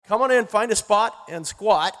Come on in, find a spot, and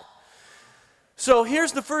squat. So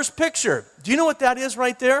here's the first picture. Do you know what that is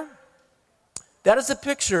right there? That is a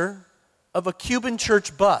picture of a Cuban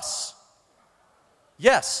church bus.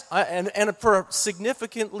 Yes, and for a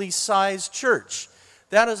significantly sized church.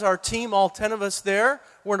 That is our team, all 10 of us there.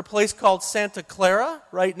 We're in a place called Santa Clara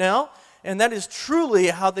right now, and that is truly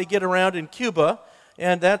how they get around in Cuba,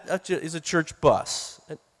 and that is a church bus.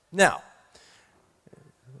 Now,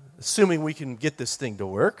 assuming we can get this thing to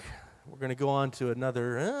work, we're going to go on to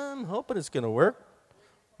another. I'm hoping it's going to work.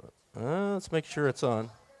 Let's make sure it's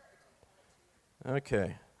on.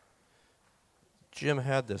 Okay. Jim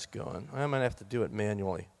had this going. I might have to do it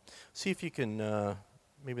manually. See if you can,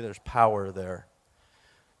 maybe there's power there.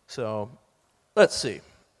 So, let's see.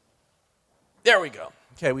 There we go.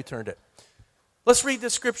 Okay, we turned it. Let's read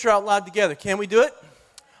this scripture out loud together. Can we do it?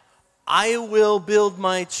 I will build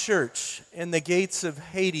my church, and the gates of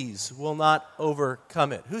Hades will not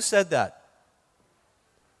overcome it. Who said that?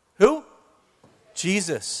 Who?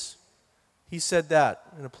 Jesus. He said that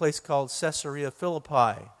in a place called Caesarea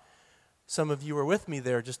Philippi. Some of you were with me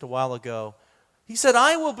there just a while ago. He said,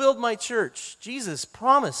 I will build my church. Jesus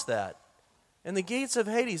promised that. And the gates of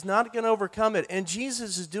Hades not going to overcome it. And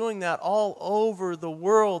Jesus is doing that all over the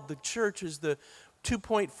world. The church is the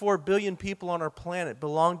 2.4 billion people on our planet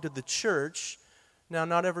belong to the church. Now,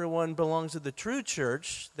 not everyone belongs to the true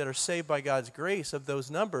church that are saved by God's grace of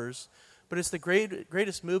those numbers. But it's the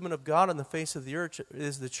greatest movement of God on the face of the earth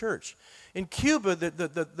is the church. In Cuba,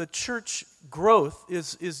 the church growth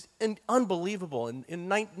is unbelievable. In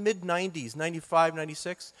mid-90s, 95,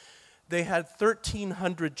 96, they had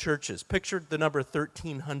 1,300 churches. Picture the number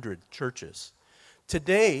 1,300 churches.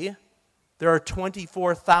 Today, there are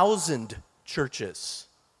 24,000 churches.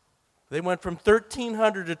 They went from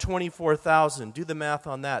 1,300 to 24,000. Do the math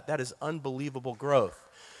on that. That is unbelievable growth.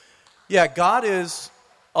 Yeah, God is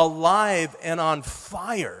alive and on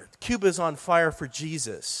fire. Cuba is on fire for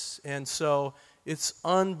Jesus. And so it's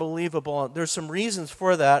unbelievable. There's some reasons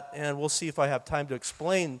for that, and we'll see if I have time to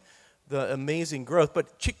explain the amazing growth.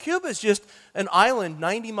 But Cuba is just an island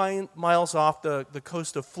 90 miles off the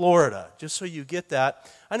coast of Florida, just so you get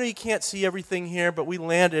that. I know you can't see everything here, but we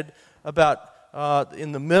landed about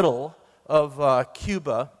in the middle of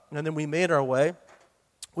Cuba, and then we made our way.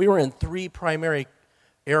 We were in 3 primary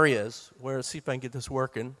areas where, let's see if I can get this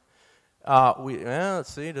working.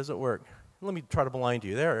 Let's see, does it work? Let me try to blind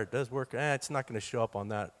you. There, it does work. It's not going to show up on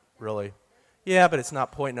that, really. Yeah, but it's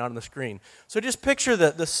not pointing out on the screen. So just picture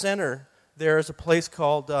the center there is a place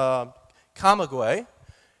called Camagüey,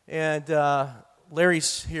 and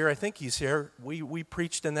Larry's here. I think he's here. We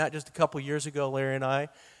preached in that just a couple years ago, Larry and I.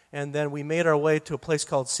 And then we made our way to a place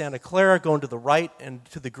called Santa Clara, going to the right and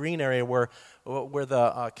to the green area where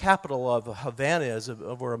the capital of Havana is, of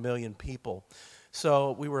over 1 million people.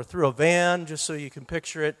 So we were through a van, just so you can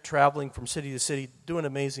picture it, traveling from city to city, doing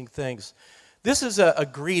amazing things. This is a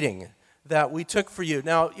greeting that we took for you.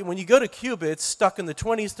 Now, when you go to Cuba, it's stuck in the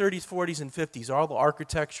 20s, 30s, 40s, and 50s. All the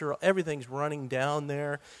architecture, everything's running down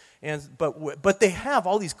there. But they have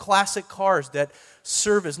all these classic cars that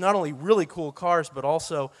serve as not only really cool cars, but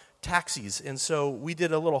also taxis. And so we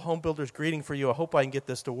did a little home builder's greeting for you. I hope I can get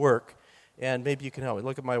this to work, and maybe you can help me.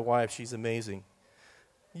 Look at my wife. She's amazing.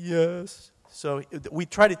 Yes. So we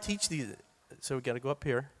try to teach these. So we got to go up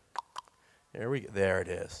here. There we go. There it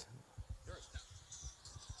is.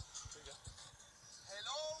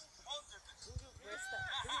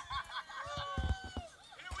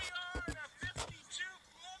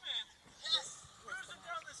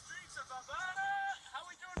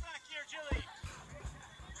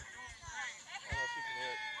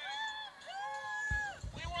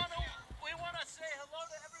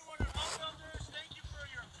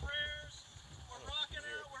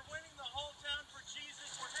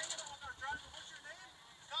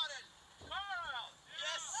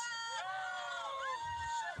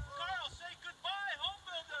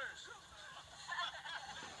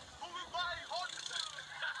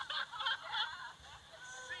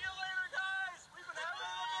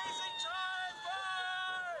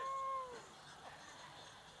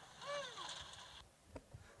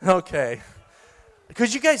 Okay.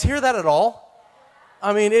 Could you guys hear that at all?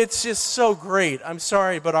 I mean, it's just so great. I'm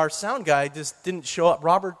sorry, but our sound guy just didn't show up.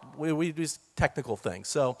 Robert, we do technical things.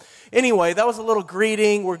 So anyway, that was a little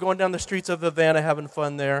greeting. We're going down the streets of Havana having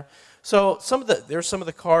fun there. So there's some of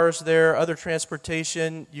the cars there, other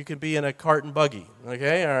transportation. You can be in a cart and buggy,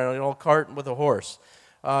 okay, or an old cart with a horse.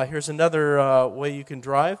 Here's another way you can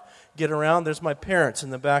drive, get around. There's my parents in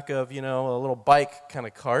the back of, a little bike kind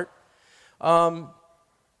of cart.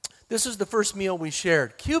 This is the first meal we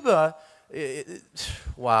shared. Cuba,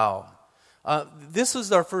 wow. This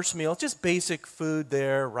was our first meal, just basic food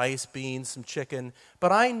there, rice, beans, some chicken.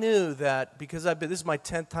 But I knew that because this is my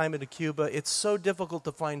 10th time into Cuba, it's so difficult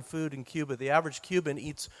to find food in Cuba. The average Cuban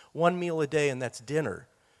eats one meal a day, and that's dinner.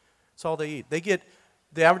 That's all they eat.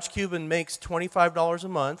 The average Cuban makes $25 a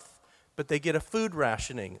month, but they get a food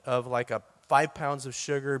rationing of like 5 pounds of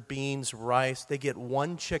sugar, beans, rice. They get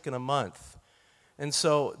 1 chicken a month. And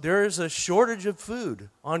so there is a shortage of food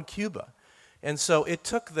on Cuba. And so it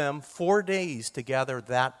took them 4 days to gather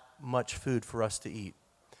that much food for us to eat.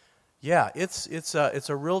 Yeah, it's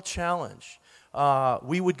a real challenge.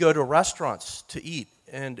 We would go to restaurants to eat,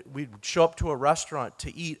 and we'd show up to a restaurant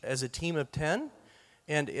to eat as a team of 10,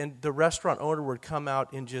 and the restaurant owner would come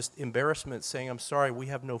out in just embarrassment saying, "I'm sorry, we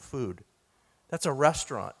have no food." That's a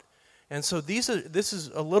restaurant. And so this is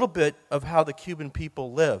a little bit of how the Cuban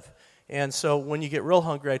people live. And so when you get real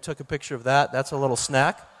hungry, I took a picture of that. That's a little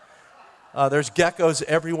snack. There's geckos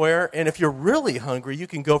everywhere. And if you're really hungry, you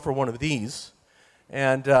can go for one of these.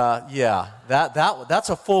 And that's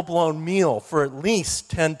a full-blown meal for at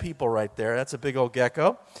least 10 people right there. That's a big old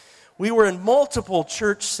gecko. We were in multiple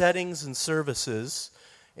church settings and services.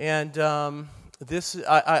 And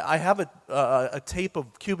I have a tape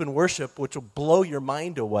of Cuban worship which will blow your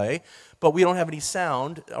mind away, but we don't have any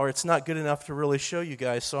sound, or it's not good enough to really show you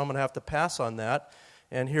guys, so I'm going to have to pass on that.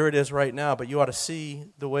 And here it is right now, but you ought to see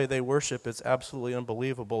the way they worship. It's absolutely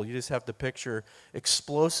unbelievable. You just have to picture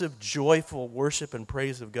explosive, joyful worship and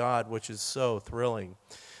praise of God, which is so thrilling.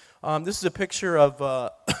 This is a picture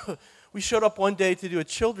of... We showed up one day to do a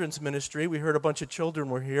children's ministry. We heard a bunch of children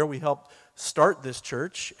were here. We helped start this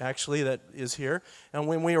church, actually, that is here. And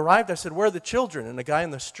when we arrived, I said, "Where are the children?" And a guy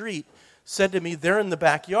in the street said to me, "They're in the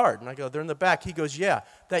backyard." And I go, "They're in the back." He goes, "Yeah,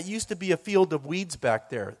 that used to be a field of weeds back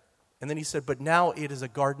there." And then he said, "But now it is a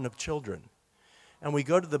garden of children." And we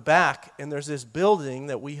go to the back, and there's this building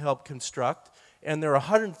that we helped construct, and there are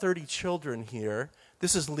 130 children here.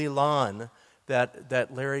 This is Leland,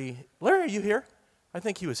 that Larry, are you here? I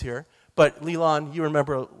think he was here. But Leland, you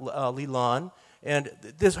remember Leland, and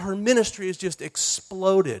her ministry has just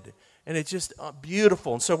exploded, and it's just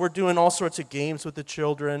beautiful. And so we're doing all sorts of games with the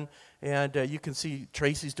children, and you can see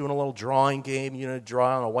Tracy's doing a little drawing game,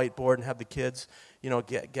 draw on a whiteboard and have the kids,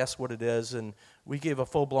 guess what it is. And we gave a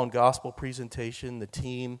full-blown gospel presentation. The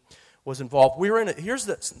team was involved. We were in it. Here's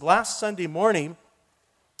the last Sunday morning.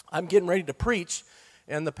 I'm getting ready to preach.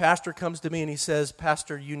 And the pastor comes to me and he says,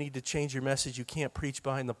 "Pastor, you need to change your message. You can't preach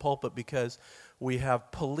behind the pulpit because we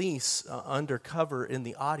have police undercover in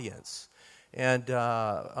the audience and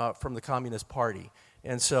from the Communist Party."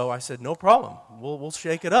 And so I said, "No problem. We'll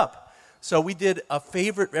shake it up." So we did a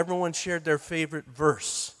favorite. Everyone shared their favorite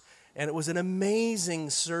verse. And it was an amazing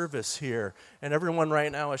service here. And everyone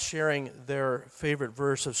right now is sharing their favorite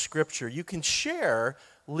verse of Scripture. You can share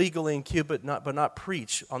legally in Cuba, but not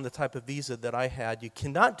preach on the type of visa that I had. You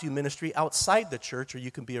cannot do ministry outside the church, or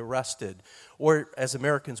you can be arrested. Or as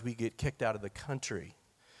Americans, we get kicked out of the country.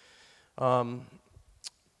 Part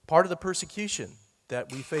of the persecution that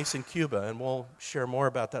we face in Cuba, and we'll share more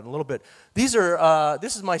about that in a little bit. This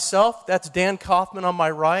is myself. That's Dan Kaufman on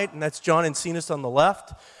my right, and that's John Encinas on the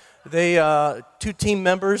left. They, 2 team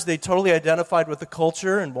members, they totally identified with the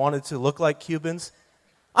culture and wanted to look like Cubans.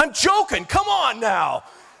 I'm joking, come on now.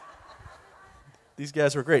 These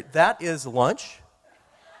guys were great. That is lunch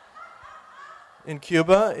in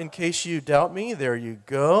Cuba, in case you doubt me. There you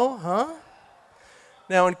go, huh?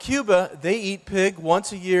 Now in Cuba, they eat pig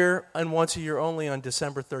once a year and once a year only on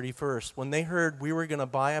December 31st. When they heard we were going to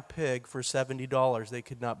buy a pig for $70, they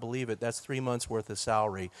could not believe it. That's 3 months worth of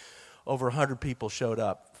salary. Over 100 people showed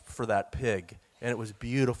up for that pig, and it was a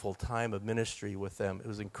beautiful time of ministry with them. It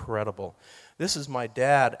was incredible. This is my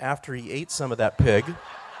dad after he ate some of that pig.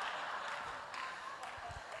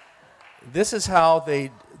 This is how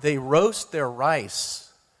they roast their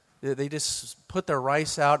rice. They just put their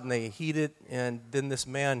rice out and they heat it, and then this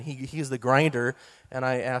man, he's the grinder, and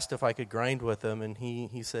I asked if I could grind with him, and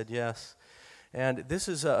he said yes. And this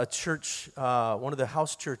is a church, one of the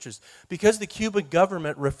house churches. Because the Cuban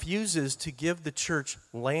government refuses to give the church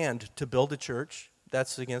land to build a church,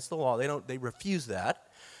 that's against the law. They refuse that.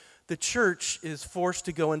 The church is forced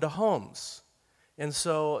to go into homes. And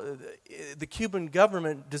so the Cuban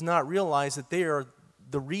government does not realize that they are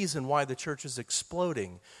the reason why the church is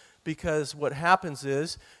exploding. Because what happens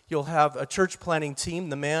is you'll have a church planting team.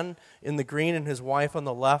 The man in the green and his wife on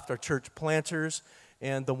the left are church planters,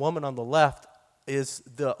 and the woman on the left is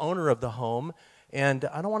the owner of the home, And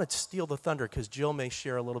I don't want to steal the thunder because Jill may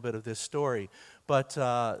share a little bit of this story. But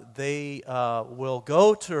they will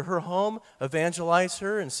go to her home, evangelize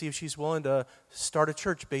her, and see if she's willing to start a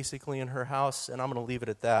church basically in her house. And I'm going to leave it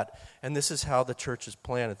at that. And this is how the church is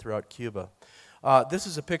planted throughout Cuba. This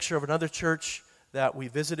is a picture of another church that we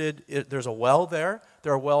visited. There's a well there.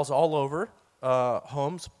 There are wells all over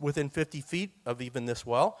homes within 50 feet of even this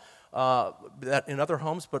well. That in other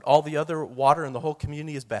homes, but all the other water in the whole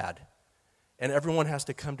community is bad. And everyone has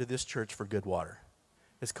to come to this church for good water.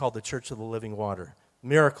 It's called the Church of the Living Water.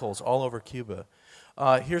 Miracles all over Cuba.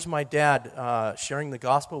 Here's my dad sharing the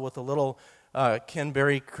gospel with a little Ken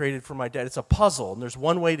Berry created for my dad. It's a puzzle, and there's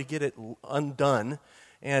one way to get it undone.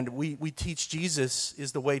 And we teach Jesus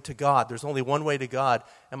is the way to God. There's only one way to God.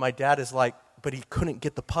 And my dad is like, but he couldn't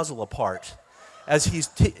get the puzzle apart.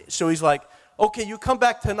 So he's like, okay, you come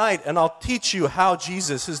back tonight, and I'll teach you how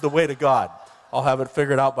Jesus is the way to God. I'll have it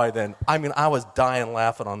figured out by then. I mean, I was dying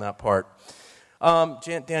laughing on that part.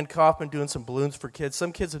 Dan Kaufman doing some balloons for kids.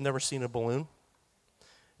 Some kids have never seen a balloon.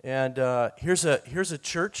 And here's a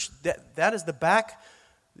church. That is the back.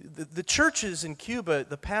 The churches in Cuba,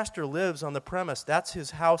 the pastor lives on the premise. That's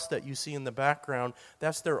his house that you see in the background.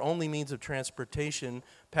 That's their only means of transportation,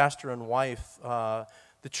 pastor and wife.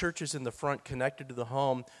 The church is in the front connected to the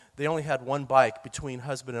home. They only had one bike between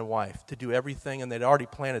husband and wife to do everything, and they'd already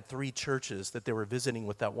planted 3 churches that they were visiting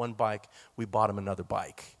with that one bike. We bought them another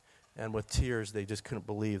bike. And with tears, they just couldn't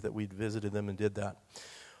believe that we'd visited them and did that.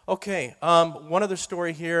 Okay, one other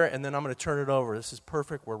story here, and then I'm going to turn it over. This is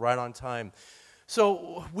perfect. We're right on time.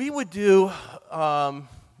 So we would do,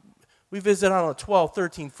 we visited, 12,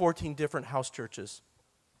 13, 14 different house churches.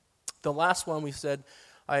 The last one we said,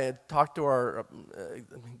 I had talked to our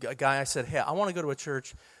guy. I said, hey, I want to go to a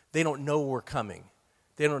church. They don't know we're coming.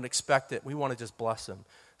 They don't expect it. We want to just bless them.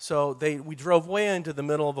 So we drove way into the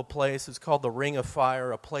middle of a place. It's called the Ring of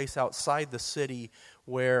Fire, a place outside the city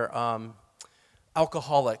where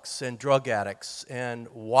alcoholics and drug addicts and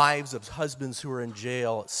wives of husbands who are in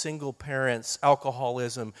jail, single parents,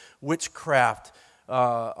 alcoholism, witchcraft,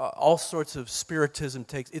 all sorts of spiritism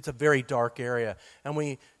it's a very dark area. And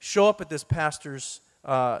we show up at this pastor's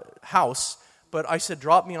house, but I said,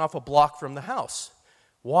 drop me off a block from the house.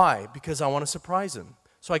 Why? Because I want to surprise him.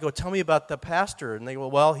 So I go, tell me about the pastor. And they go,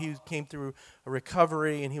 well, he came through a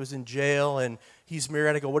recovery, and he was in jail, and he's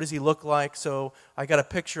married. I go, what does he look like? So I got a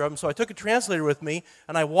picture of him. So I took a translator with me,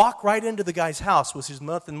 and I walk right into the guy's house, which is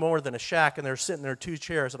nothing more than a shack, and they're sitting there 2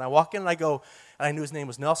 chairs. And I walk in, and I go, and I knew his name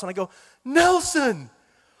was Nelson. I go, Nelson,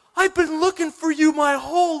 I've been looking for you my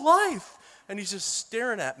whole life. And he's just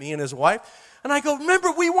staring at me and his wife. And I go,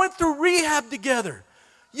 remember, we went through rehab together.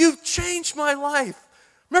 You've changed my life.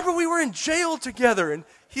 Remember, we were in jail together. And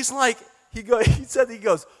he's like, he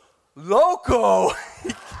goes, loco.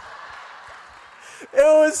 It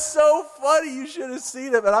was so funny. You should have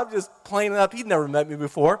seen him. And I'm just playing it up. He'd never met me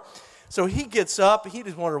before. So he gets up. He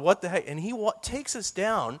just wondered what the heck. And he takes us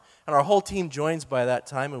down. And our whole team joins by that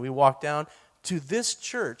time. And we walk down to this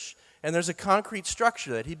church. And there's a concrete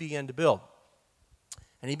structure that he began to build.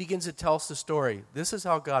 And he begins to tell us the story. This is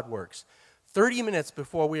how God works. 30 minutes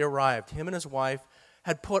before we arrived, him and his wife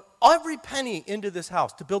had put every penny into this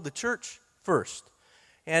house to build the church first.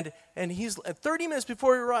 And he's 30 minutes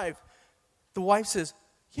before we arrived, the wife says,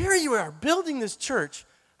 here you are building this church.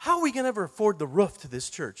 How are we going to ever afford the roof to this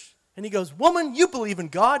church? And he goes, woman, you believe in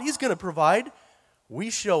God. He's going to provide. We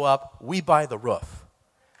show up. We buy the roof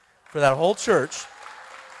for that whole church.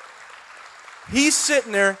 He's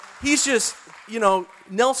sitting there. He's just,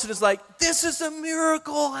 Nelson is like, this is a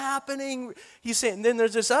miracle happening. He's saying, and then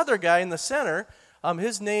there's this other guy in the center.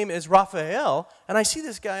 His name is Raphael. And I see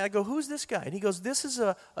this guy. I go, who's this guy? And he goes, this is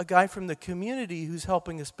a guy from the community who's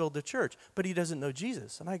helping us build the church. But he doesn't know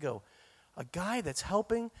Jesus. And I go, a guy that's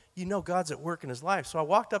helping? God's at work in his life. So I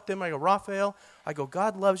walked up to him. I go, Raphael, I go,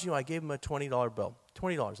 God loves you. I gave him a $20 bill.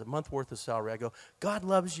 $20, a month worth of salary. I go, God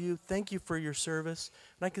loves you. Thank you for your service.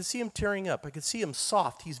 And I could see him tearing up. I could see him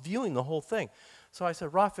soft. He's viewing the whole thing. So I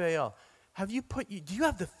said, Raphael, do you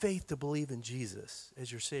have the faith to believe in Jesus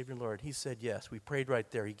as your Savior and Lord? He said, yes. We prayed right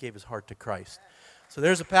there. He gave his heart to Christ. So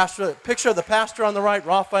there's a picture of the pastor on the right,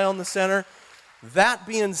 Raphael in the center. That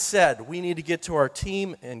being said, we need to get to our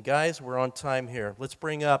team. And guys, we're on time here. Let's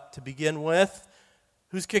bring up, to begin with,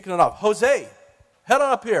 who's kicking it off? Jose, head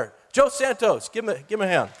on up here. Joe Santos, give him a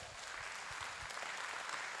hand.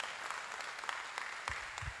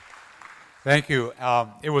 Thank you.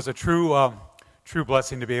 It was a true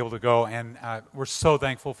blessing to be able to go, and we're so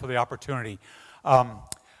thankful for the opportunity.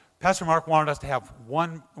 Pastor Mark wanted us to have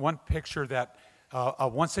one picture that,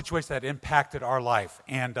 one situation that impacted our life,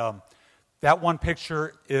 and that one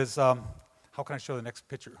picture is how can I show the next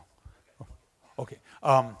picture? Okay.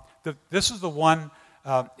 This is the one.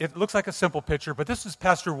 It looks like a simple picture, but this is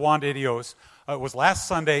Pastor Juan de Dios. It was last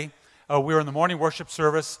Sunday. We were in the morning worship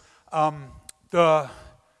service. The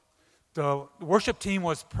worship team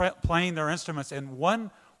was playing their instruments, and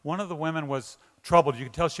one of the women was troubled. You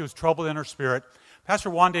could tell she was troubled in her spirit. Pastor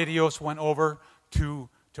Juan de Dios went over to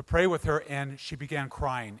pray with her, and she began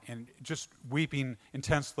crying and just weeping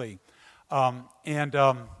intensely.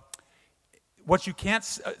 What you can't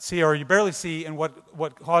see, or you barely see, and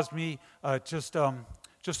what caused me just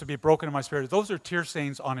to be broken in my spirit, those are tear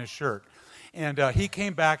stains on his shirt. And he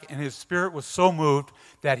came back, and his spirit was so moved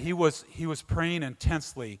that he was praying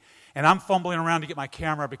intensely. And I'm fumbling around to get my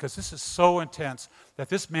camera because this is so intense that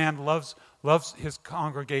this man loves his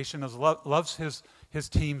congregation, loves his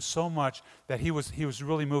team so much that he was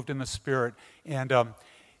really moved in the spirit. And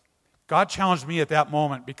God challenged me at that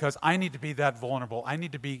moment because I need to be that vulnerable.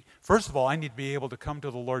 First of all, I need to be able to come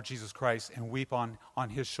to the Lord Jesus Christ and weep on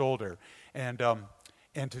his shoulder and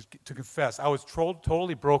to confess. I was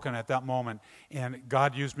totally broken at that moment, and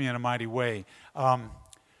God used me in a mighty way.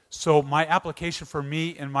 So my application for me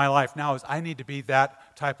in my life now is I need to be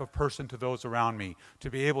that type of person to those around me,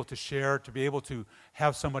 to be able to share, to be able to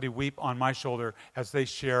have somebody weep on my shoulder as they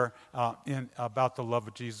share about the love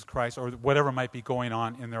of Jesus Christ or whatever might be going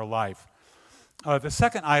on in their life. The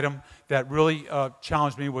second item that really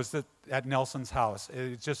challenged me was at Nelson's house.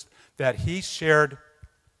 It's just that he shared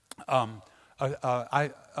a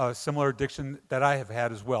similar addiction that I have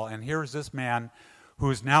had as well. And here is this man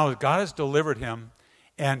who is now, God has delivered him,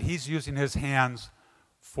 and he's using his hands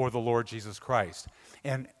for the Lord Jesus Christ.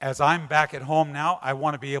 And as I'm back at home now, I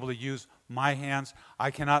want to be able to use my hands.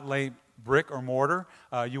 I cannot lay brick or mortar.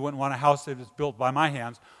 You wouldn't want a house that is built by my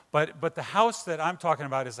hands. But the house that I'm talking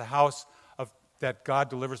about is a house that God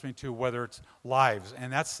delivers me to, whether it's lives.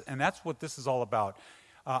 And that's what this is all about.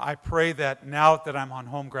 I pray that now that I'm on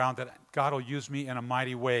home ground, that God will use me in a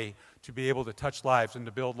mighty way to be able to touch lives and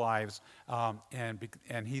to build lives.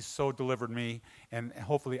 And He's so delivered me, and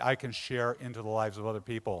hopefully I can share into the lives of other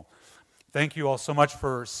people. Thank you all so much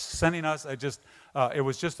for sending us. It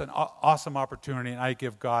was just an awesome opportunity, and I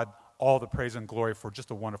give God all the praise and glory for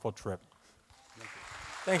just a wonderful trip.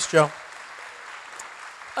 Thanks, Joe.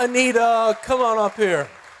 Anita, come on up here.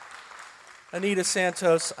 Anita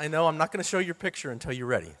Santos, I know I'm not going to show your picture until you're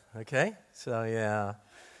ready, okay? So, yeah.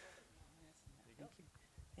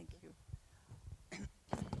 Thank you.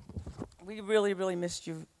 We really, really missed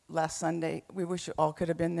you last Sunday. We wish you all could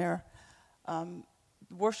have been there.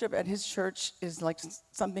 Worship at his church is like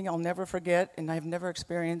something I'll never forget and I've never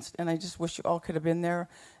experienced, and I just wish you all could have been there,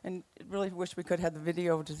 and really wish we could have the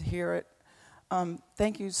video to hear it.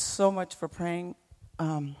 Thank you so much for praying.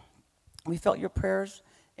 We felt your prayers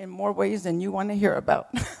in more ways than you want to hear about.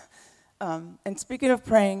 And speaking of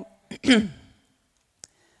praying,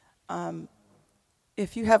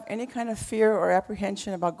 if you have any kind of fear or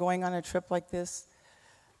apprehension about going on a trip like this,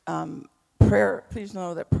 prayer, please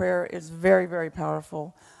know that prayer is very, very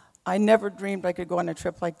powerful. I never dreamed I could go on a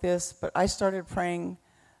trip like this, but I started praying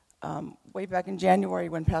way back in January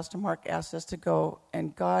when Pastor Mark asked us to go,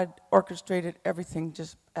 and God orchestrated everything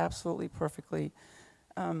just absolutely perfectly.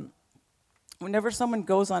 Whenever someone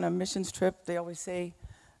goes on a missions trip, they always say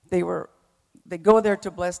they go there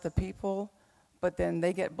to bless the people, but then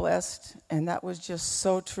they get blessed, and that was just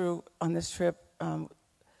so true on this trip.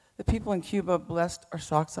 The people in Cuba blessed our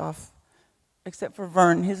socks off, except for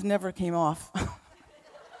Vern. His never came off.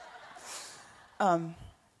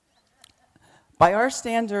 By our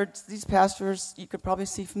standards, these pastors, you could probably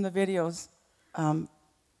see from the videos,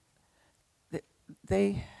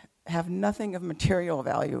 they have nothing of material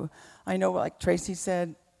value. I know, like Tracy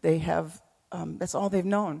said, they have, that's all they've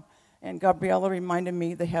known. And Gabriella reminded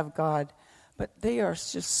me they have God. But they are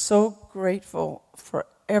just so grateful for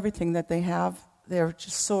everything that they have. They're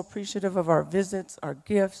just so appreciative of our visits, our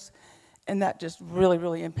gifts, and that just really,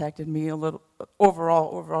 really impacted me a little,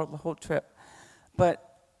 overall the whole trip. But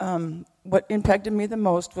what impacted me the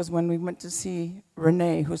most was when we went to see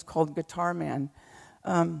Renee, who's called Guitar Man.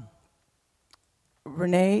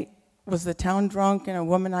 Renee was the town drunk and a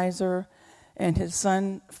womanizer, and his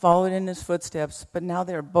son followed in his footsteps. But now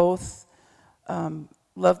they're both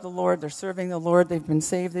love the Lord. They're serving the Lord. They've been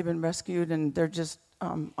saved. They've been rescued, and they're just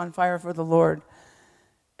on fire for the Lord.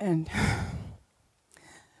 And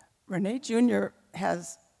Renee Jr.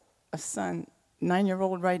 has a son,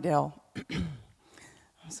 9-year-old Rydell.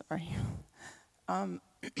 I'm sorry.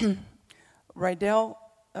 Rydell,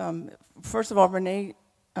 first of all, Renee,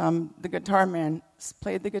 the guitar man,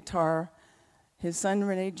 played the guitar. His son,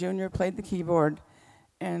 Renee Jr., played the keyboard.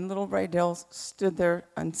 and little Rydell stood there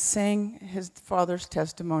and sang his father's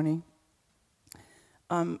testimony.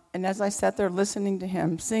 And as I sat there listening to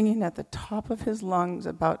him, singing at the top of his lungs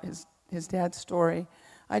about his dad's story,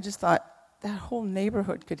 I just thought that whole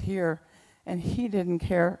neighborhood could hear, and he didn't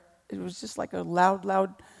care. It was just like a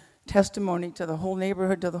loud testimony to the whole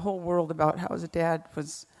neighborhood, to the whole world about how his dad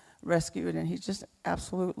was rescued, and he's just an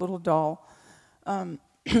absolute little doll. And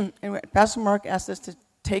Pastor Mark asked us to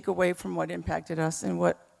take away from what impacted us, and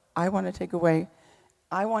what I want to take away,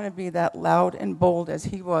 I want to be that loud and bold as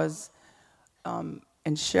he was,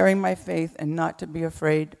 and sharing my faith and not to be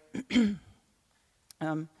afraid.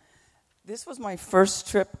 This was my first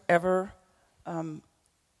trip ever,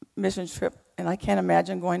 missions trip, and I can't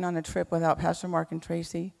imagine going on a trip without Pastor Mark and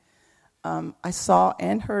Tracy. I saw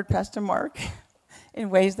and heard Pastor Mark in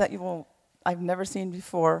ways that I've never seen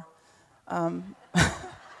before. It's a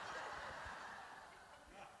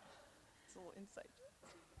little insight.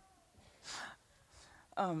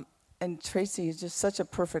 And Tracy is just such a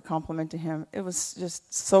perfect compliment to him. It was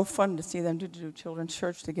just so fun to see them do children's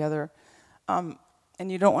church together. And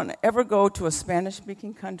you don't want to ever go to a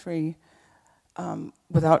Spanish-speaking country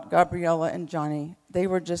without Gabriella and Johnny. They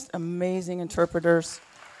were just amazing interpreters.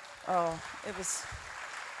 Oh, it was...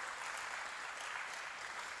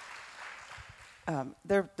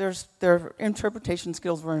 Their interpretation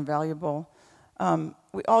skills were invaluable.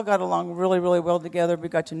 We all got along really, really well together. We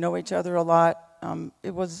got to know each other a lot.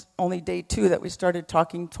 It was only day 2 that we started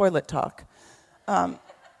talking toilet talk.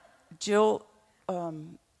 Jill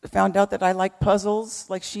found out that I like puzzles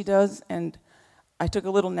like she does, and I took a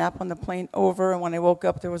little nap on the plane over, and when I woke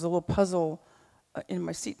up, there was a little puzzle in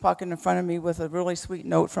my seat pocket in front of me with a really sweet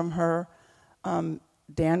note from her.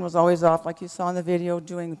 Dan was always off, like you saw in the video,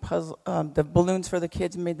 doing the balloons for the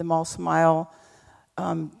kids, made them all smile.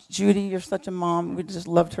 Judy, you're such a mom. We just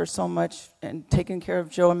loved her so much, and taking care of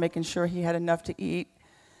Joe and making sure he had enough to eat.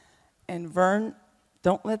 And Vern,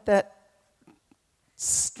 don't let that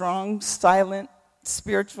strong, silent,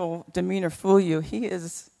 spiritual demeanor fool you. He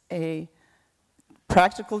is a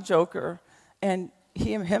practical joker, and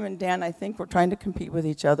him and Dan, I think, were trying to compete with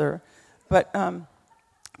each other. But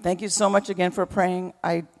thank you so much again for praying.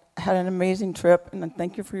 I had an amazing trip, and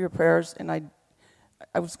thank you for your prayers. And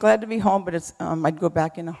I was glad to be home, but I'd go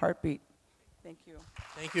back in a heartbeat. Thank you.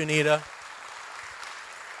 Thank you, Anita.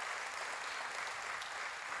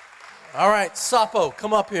 All right, Sapo,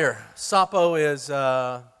 come up here. Sapo is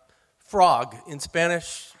frog in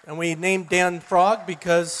Spanish, and we named Dan Frog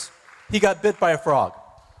because he got bit by a frog.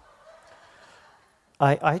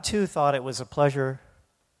 I too thought it was a pleasure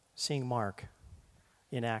seeing Mark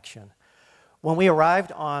in action. When we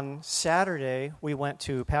arrived on Saturday, we went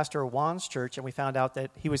to Pastor Juan's church, and we found out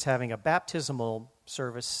that he was having a baptismal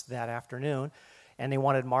service that afternoon, and they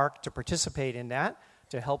wanted Mark to participate in that,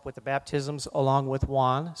 to help with the baptisms along with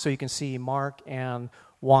Juan. So you can see Mark and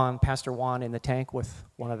Juan, Pastor Juan, in the tank with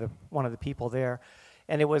one of the people there.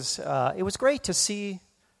 And it was great to see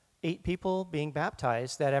 8 people being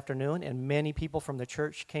baptized that afternoon, and many people from the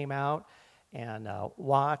church came out and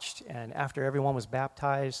watched. And after everyone was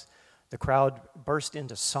baptized, the crowd burst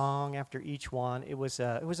into song after each one. It was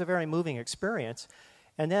a very moving experience.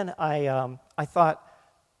 And then I thought,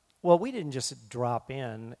 well, we didn't just drop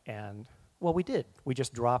in and, well, we did. We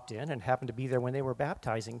just dropped in and happened to be there when they were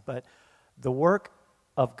baptizing. But the work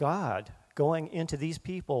of God going into these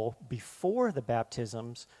people before the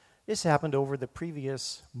baptisms, this happened over the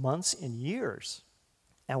previous months and years.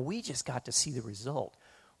 And we just got to see the result.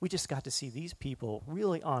 We just got to see these people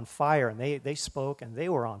really on fire, and they spoke, and they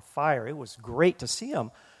were on fire. It was great to see them.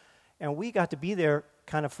 And we got to be there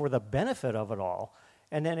kind of for the benefit of it all.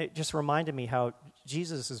 And then it just reminded me how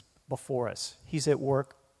Jesus is before us. He's at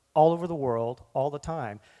work all over the world, all the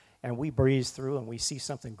time. And we breeze through, and we see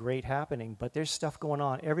something great happening. But there's stuff going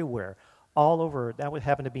on everywhere, all over. That would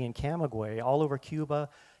happen to be in Camagüey, all over Cuba,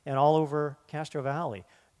 and all over Castro Valley.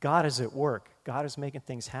 God is at work. God is making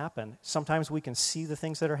things happen. Sometimes we can see the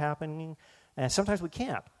things that are happening, and sometimes we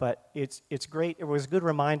can't. But it's great. It was a good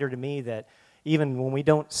reminder to me that even when we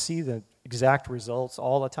don't see the exact results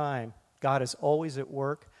all the time, God is always at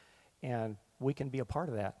work, and we can be a part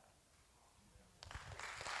of that.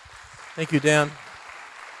 Thank you, Dan.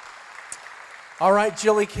 All right,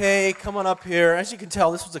 Jilly Kay, come on up here. As you can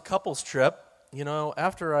tell, this was a couples trip. You know,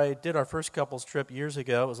 after I did our first couples trip years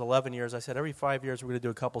ago, it was 11 years, I said every 5 years we're going to do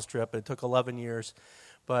a couples trip. It took 11 years,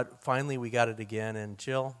 but finally we got it again. And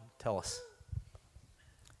Jill, tell us.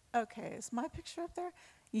 Okay, is my picture up there?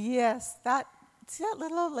 Yes, see that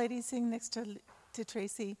little old lady sitting next to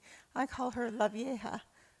Tracy? I call her La Vieja,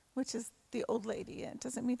 which is the old lady. And it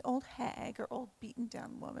doesn't mean old hag or old beaten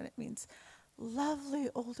down woman. It means lovely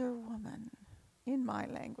older woman, in my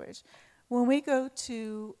language. When we go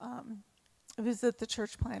to visit the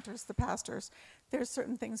church planters, the pastors, there's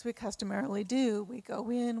certain things we customarily do. We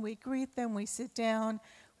go in, we greet them, we sit down,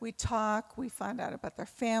 we talk, we find out about their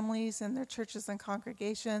families and their churches and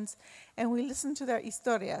congregations, and we listen to their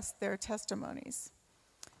historias, their testimonies.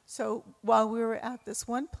 So while we were at this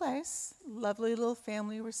one place, lovely little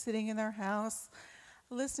family were sitting in their house,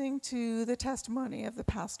 listening to the testimony of the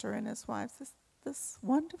pastor and his wife. This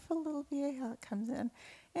wonderful little vieja comes in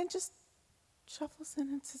and just shuffles in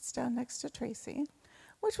and sits down next to Tracy,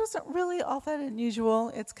 which wasn't really all that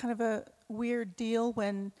unusual. It's kind of a weird deal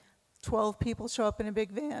when 12 people show up in a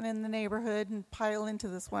big van in the neighborhood and pile into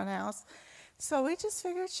this one house. So we just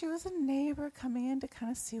figured she was a neighbor coming in to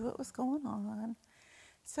kind of see what was going on.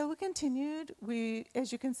 So we continued.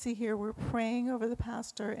 As you can see here, we're praying over the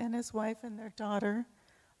pastor and his wife and their daughter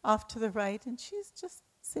off to the right, and she's just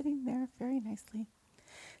sitting there very nicely.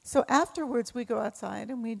 So afterwards, we go outside,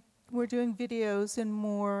 and we're doing videos and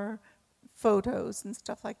more photos and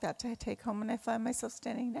stuff like that to take home, and I find myself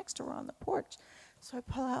standing next to her on the porch. So I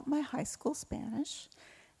pull out my high school Spanish,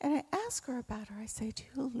 and I ask her about her. I say, "Do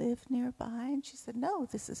you live nearby?" And she said, "No,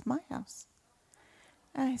 this is my house."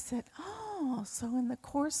 And I said, "Oh," so in the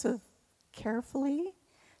course of carefully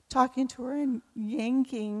talking to her and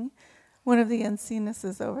yanking one of the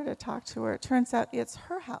Encinas over to talk to her, it turns out it's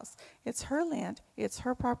her house, it's her land, it's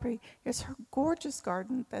her property, it's her gorgeous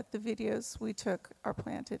garden that the videos we took are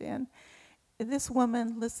planted in. This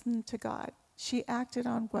woman listened to God. She acted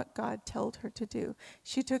on what God told her to do.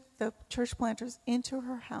 She took the church planters into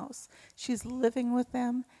her house. She's living with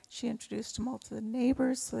them. She introduced them all to the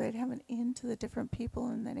neighbors so they'd have an in to the different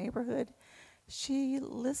people in the neighborhood. She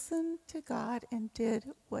listened to God and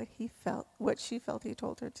did what she felt he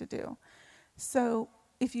told her to do. So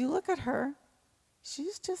if you look at her,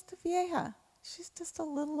 she's just a vieja. She's just a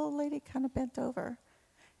little old lady kind of bent over.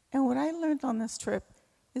 And what I learned on this trip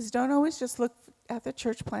is don't always just look at the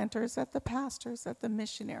church planters, at the pastors, at the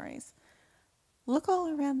missionaries. Look all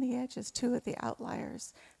around the edges, too, at the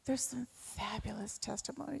outliers. There's some fabulous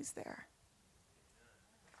testimonies there.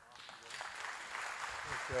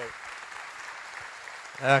 Great.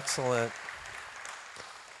 Excellent.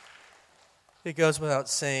 It goes without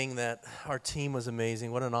saying that our team was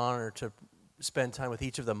amazing. What an honor to spend time with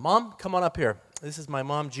each of them. Mom, come on up here. This is my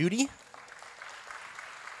mom, Judy.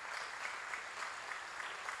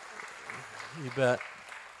 You bet.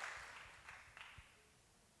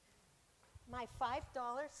 My $5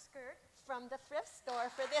 skirt from the thrift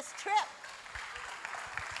store for this trip.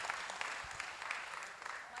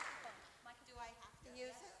 Do I have to use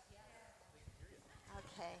it?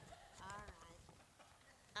 Okay, all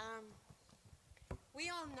right.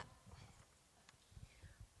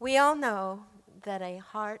 We all know that a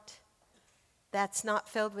heart that's not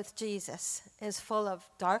filled with Jesus is full of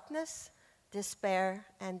darkness, despair,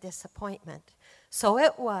 and disappointment. So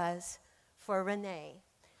it was for Renee,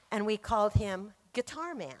 and we called him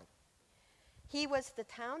Guitar Man. He was the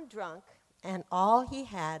town drunk, and all he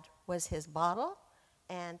had was his bottle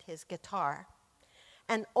and his guitar.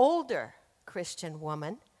 An older Christian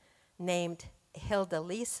woman named Hilda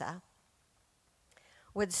Lisa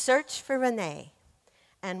would search for Renee,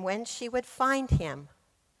 and when she would find him,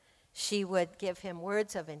 she would give him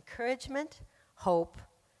words of encouragement, hope,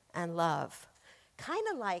 and love. Kind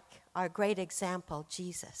of like our great example,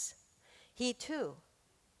 Jesus. He too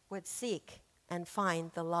would seek and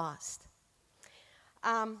find the lost.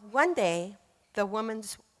 One day, the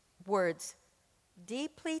woman's words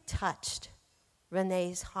deeply touched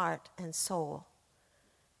Renee's heart and soul,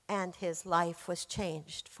 and his life was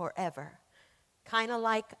changed forever. Kind of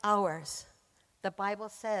like ours. The Bible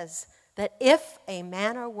says that if a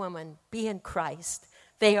man or woman be in Christ,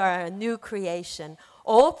 they are a new creation.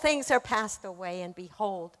 Old things are passed away, and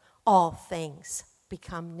behold, all things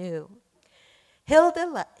become new.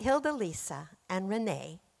 Hilda Lisa and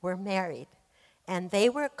Renee were married, and they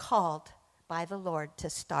were called by the Lord to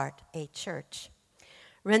start a church.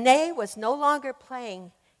 Renee was no longer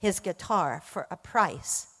playing his guitar for a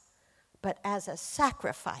price, but as a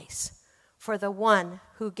sacrifice for the one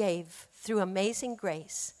who gave, through amazing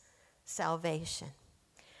grace, salvation.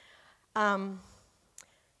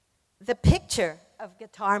 The picture of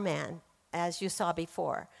Guitar Man, as you saw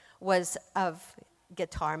before, was of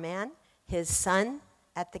Guitar Man, his son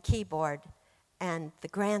at the keyboard, and the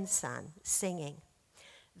grandson singing.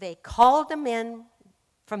 They called him in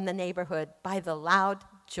from the neighborhood by the loud,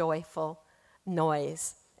 joyful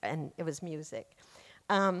noise, and it was music.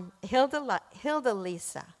 Hilda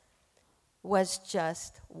Lisa was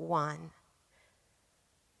just one.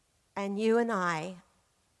 And you and I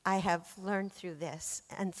I have learned through this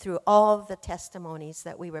and through all the testimonies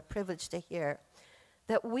that we were privileged to hear,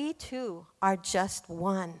 that we too are just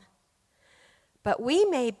one. But we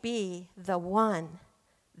may be the one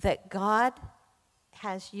that God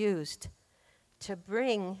has used to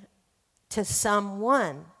bring to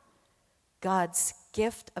someone God's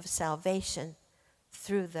gift of salvation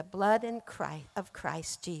through the blood and of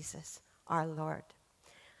Christ Jesus, our Lord.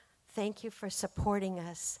 Thank you for supporting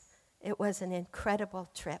us. It was an incredible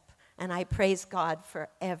trip, and I praise God for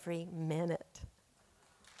every minute.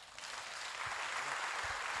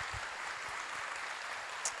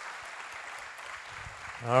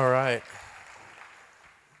 All right.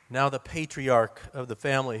 Now the patriarch of the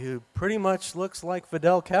family, who pretty much looks like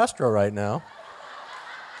Fidel Castro right now.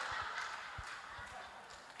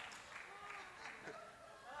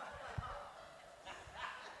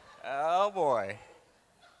 Oh, boy.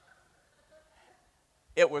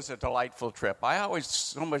 It was a delightful trip. I always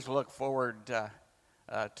so much look forward to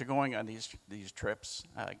going on these trips,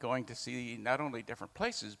 going to see not only different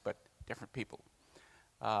places, but different people.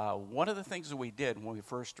 One of the things that we did when we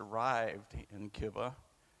first arrived in Cuba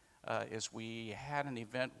is we had an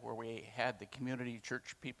event where we had the community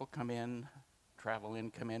church people come in. It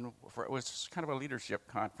was kind of a leadership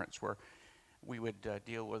conference where we would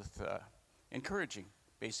deal with encouraging,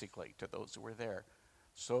 basically, to those who were there.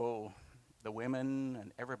 So the women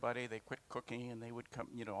and everybody, they quit cooking, and they would come,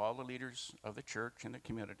 all the leaders of the church and the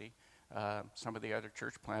community, some of the other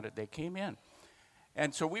church planted, they came in.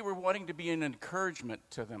 And so we were wanting to be an encouragement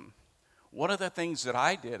to them. One of the things that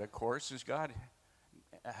I did, of course, is God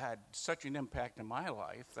had such an impact in my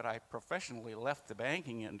life that I professionally left the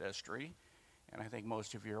banking industry. And I think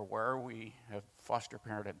most of you are aware, we have foster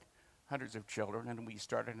parented hundreds of children, and we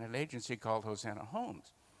started an agency called Hosanna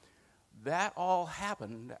Homes. That all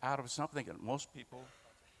happened out of something that most people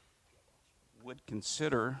would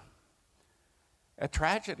consider a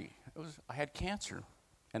tragedy. I had cancer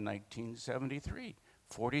in 1973,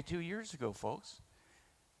 42 years ago, folks.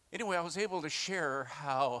 Anyway, I was able to share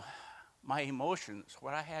how my emotions,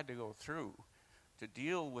 what I had to go through to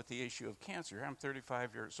deal with the issue of cancer. I'm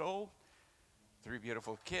 35 years old, 3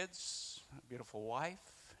 beautiful kids, a beautiful wife.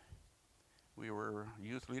 We were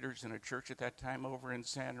youth leaders in a church at that time over in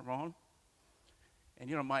San Ramon. And,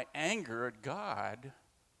 my anger at God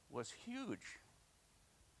was huge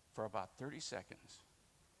for about 30 seconds.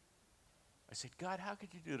 I said, God, how could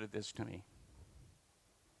you do this to me?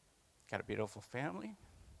 Got a beautiful family,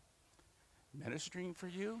 ministering for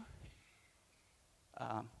you.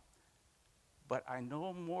 But I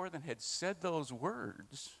no more than had said those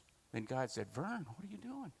words than God said, Vern, what are you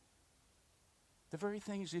doing? The very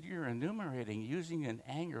things that you're enumerating, using in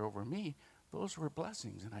anger over me, those were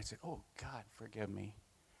blessings. And I said, oh, God, forgive me.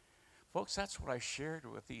 Folks, that's what I shared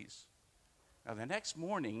with these. Now, the next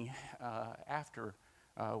morning, after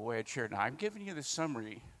what I had shared, now I'm giving you the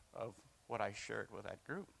summary of what I shared with that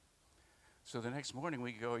group. So the next morning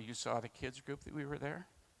we go, you saw the kids group that we were there.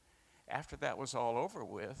 After that was all over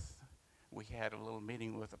with, we had a little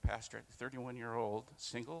meeting with a pastor, a 31-year-old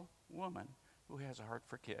single woman who has a heart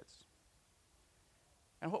for kids.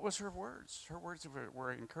 And what was her words? Her words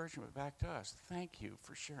were encouragement back to us. Thank you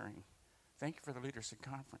for sharing. Thank you for the leadership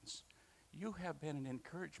conference. You have been an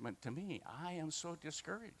encouragement to me. I am so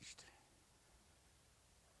discouraged.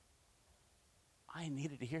 I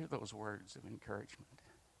needed to hear those words of encouragement.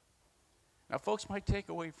 Now, folks, my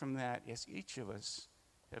takeaway from that is each of us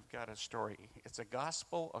have got a story. It's a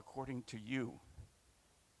gospel according to you.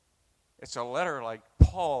 It's a letter like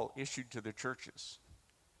Paul issued to the churches.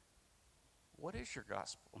 What is your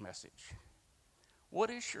gospel message?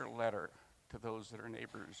 What is your letter to those that are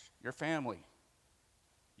neighbors, your family?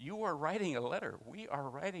 You are writing a letter. We are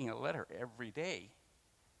writing a letter every day.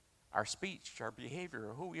 Our speech, our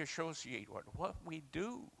behavior, who we associate with, what we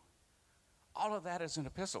do, all of that is an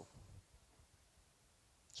epistle.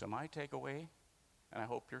 So my takeaway, and I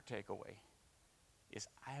hope your takeaway, is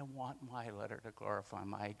I want my letter to glorify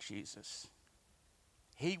my Jesus.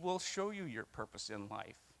 He will show you your purpose in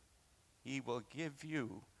life. He will give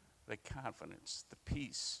you the confidence, the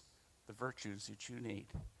peace, the virtues that you need.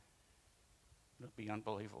 It'll be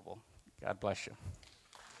unbelievable. God bless you.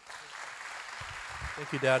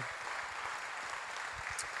 Thank you, Dad.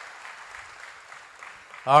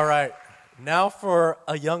 All right. Now for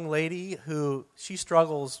a young lady who she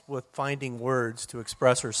struggles with finding words to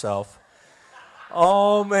express herself.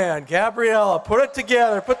 Oh, man. Gabriella, put it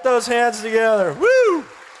together. Put those hands together. Woo!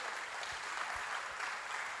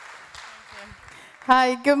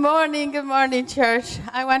 Hi, good morning, church.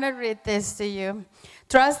 I want to read this to you.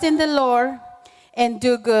 Trust in the Lord and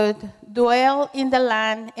do good. Dwell in the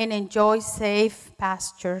land and enjoy safe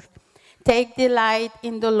pasture. Take delight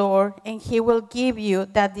in the Lord, and he will give you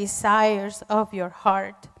the desires of your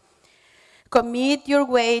heart. Commit your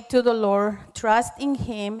way to the Lord, trust in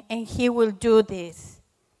him, and he will do this.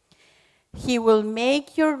 He will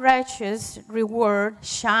make your righteous reward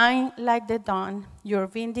shine like the dawn, your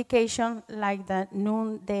vindication like the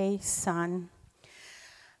noonday sun.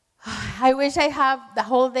 I wish I have the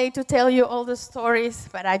whole day to tell you all the stories,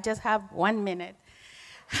 but I just have 1 minute.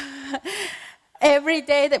 Every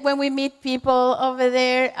day that when we meet people over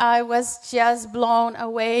there, I was just blown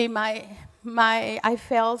away. I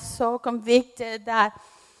felt so convicted that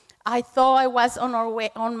I thought I was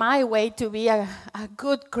on my way to be a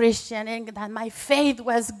good Christian, and that my faith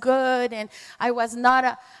was good, and I was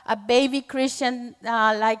not a baby Christian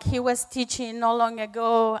like he was teaching not long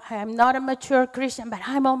ago. I am not a mature Christian, but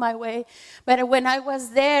I'm on my way. But when I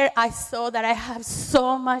was there, I saw that I have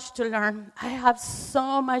so much to learn. I have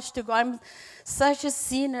so much to go. I'm such a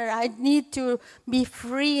sinner. I need to be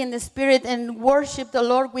free in the spirit and worship the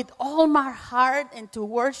Lord with all my heart, and to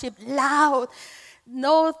worship loud.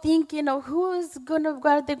 No thinking of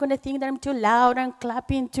what they're gonna think that I'm too loud and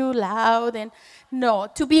clapping too loud, and no,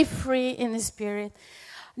 to be free in the spirit.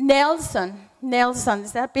 Nelson,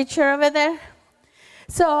 is that picture over there?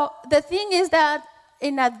 So the thing is that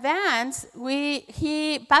in advance,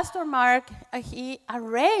 Pastor Mark, he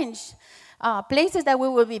arranged places that we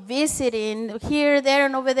will be visiting here, there,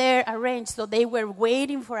 and over there, arranged. So they were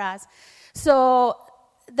waiting for us. So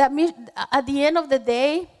at the end of the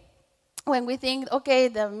day, when we think, okay,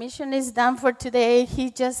 the mission is done for today,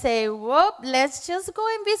 he just say, whoop, let's just go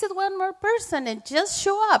and visit one more person and just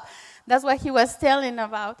show up. That's what he was telling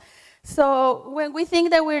about. So when we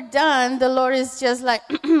think that we're done, the Lord is just like,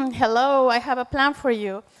 hello, I have a plan for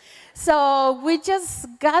you. So we just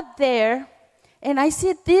got there, and I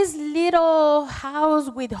see this little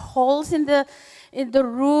house with holes in the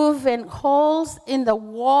roof and holes in the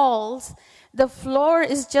walls. The floor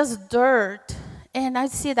is just dirt. And I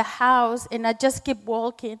see the house, and I just keep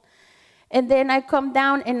walking. And then I come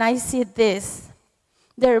down, and I see this.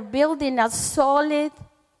 They're building a solid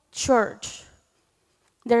church.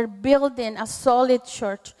 They're building a solid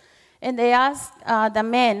church. And they asked the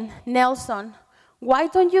man, Nelson, why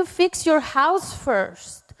don't you fix your house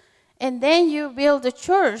first? And then you build a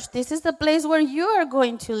church. This is the place where you are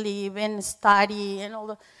going to live and study and all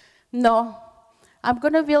that. No. I'm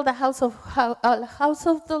going to build a house of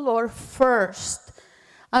the Lord first.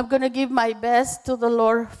 I'm going to give my best to the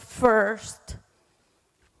Lord first.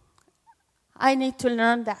 I need to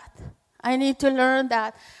learn that.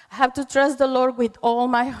 I have to trust the Lord with all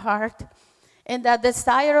my heart. And the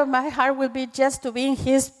desire of my heart will be just to be in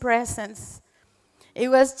his presence. It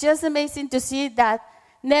was just amazing to see that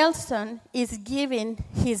Nelson is giving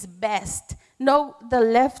his best. No, the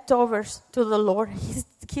leftovers to the Lord.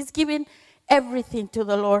 He's giving everything to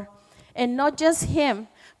the Lord. And not just him,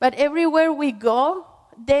 but everywhere we go,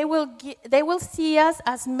 they will see us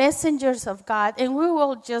as messengers of God, and we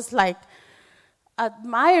will just like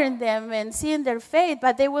admire them and see in their faith,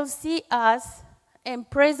 but they will see us and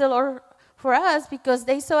praise the Lord for us because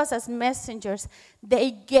they saw us as messengers.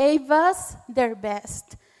 They gave us their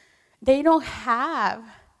best. They don't have,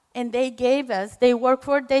 and they gave us. They worked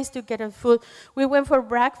 4 days to get us food. We went for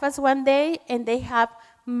breakfast one day, and they have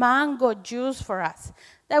mango juice for us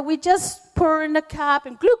that we just pour in a cup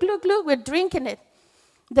and glug, glug, glug, we're drinking it.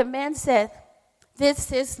 The man said,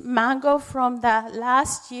 this is mango from the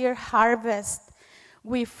last year harvest.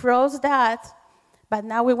 We froze that, but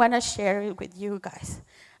now we want to share it with you guys.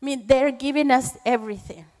 I mean, they're giving us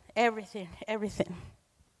everything.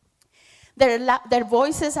 Their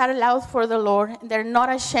voices are loud for the Lord. They're not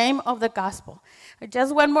ashamed of the gospel.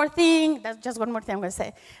 Just one more thing I'm going to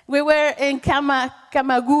say. We were in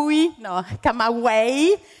Camagüey,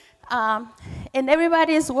 and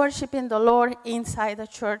everybody is worshiping the Lord inside the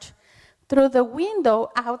church. Through the window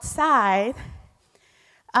outside,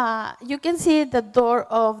 you can see the door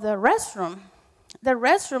of the restroom. The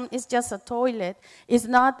restroom is just a toilet. It's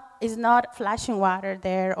not flashing water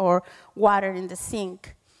there or water in the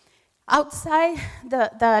sink. Outside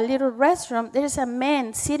the little restroom, there's a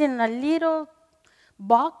man sitting in a little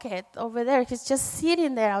bucket over there. He's just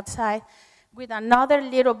sitting there outside with another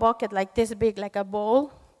little bucket like this big, like a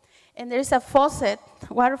bowl. And there's a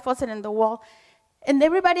water faucet in the wall. And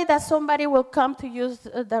everybody that somebody will come to use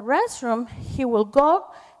the restroom, he will go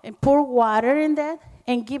and pour water in that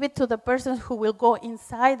and give it to the person who will go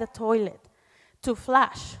inside the toilet to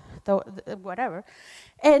flush, whatever.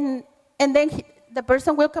 And then the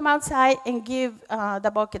person will come outside and give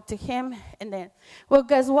the bucket to him. And then, well,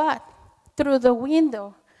 guess what? through the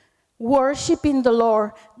window, worshiping the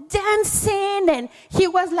Lord, dancing, and he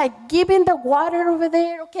was like giving the water over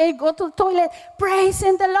there. Okay, go to the toilet,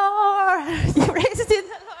 praising the Lord, praising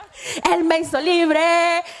the Lord. Él me hizo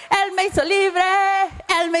libre, Él me hizo libre,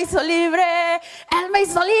 Él me hizo libre, Él me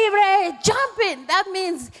hizo libre. Jumping, that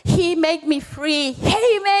means He made me free.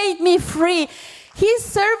 He made me free. He's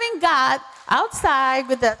serving God outside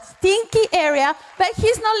with the stinky area, but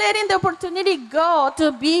he's not letting the opportunity go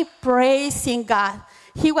to be praising God.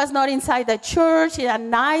 He was not inside the church in a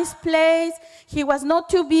nice place. He was not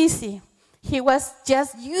too busy. He was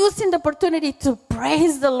just using the opportunity to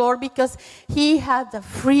praise the Lord because he had the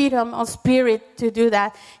freedom of spirit to do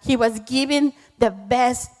that. He was giving the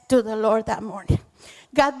best to the Lord that morning.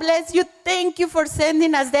 God bless you. Thank you for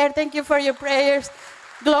sending us there. Thank you for your prayers.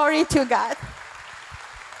 Glory to God.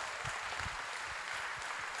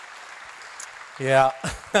 Yeah.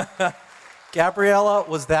 Gabriela,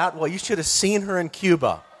 was that? Well, you should have seen her in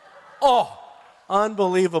Cuba. Oh,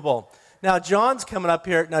 unbelievable. Now, John's coming up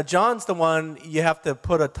here. Now, John's the one you have to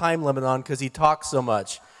put a time limit on because he talks so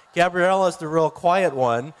much. Gabriela's the real quiet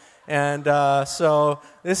one. And so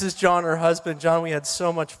this is John, her husband. John, we had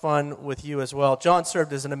so much fun with you as well. John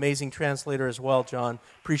served as an amazing translator as well, John.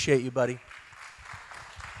 Appreciate you, buddy.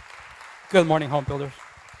 Good morning, home builders.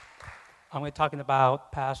 I'm going to be talking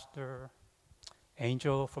about Pastor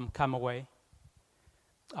Angel from Camagüey.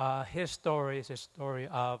 His story is a story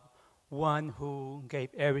of one who gave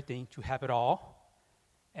everything to have it all,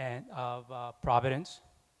 and of providence.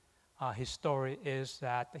 His story is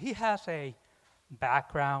that he has a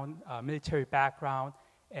background, military background,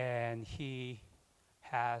 and he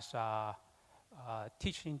has a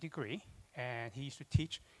teaching degree, and he used to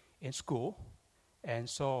teach in school. And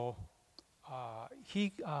so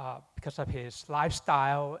he, because of his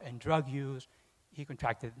lifestyle and drug use, he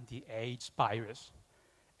contracted the AIDS virus.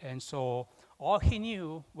 And so all he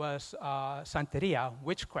knew was Santeria,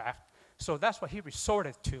 witchcraft. So that's what he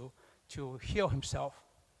resorted to heal himself.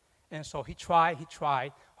 And so he tried.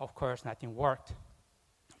 Of course, nothing worked.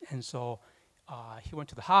 And so he went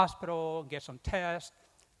to the hospital, get some tests.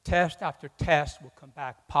 Test after test would come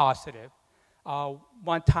back positive.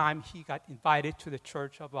 One time he got invited to the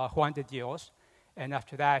church of Juan de Dios. And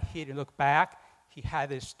after that, he didn't look back. He had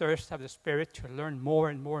this thirst of the Spirit to learn more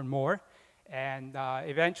and more and more. And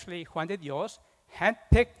eventually, Juan de Dios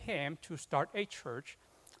handpicked him to start a church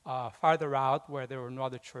farther out where there were no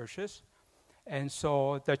other churches. And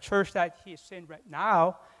so the church that he's in right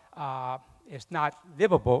now is not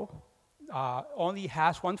livable. Only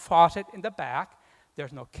has one faucet in the back.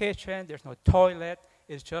 There's no kitchen. There's no toilet.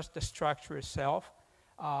 It's just the structure itself.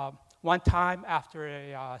 One time after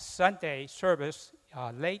a Sunday service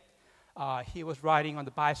late, he was riding on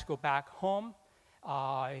the bicycle back home.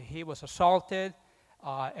 He was assaulted,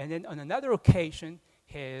 and then on another occasion,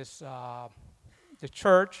 the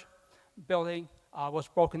church building was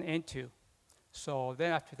broken into. So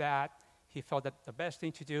then after that, he felt that the best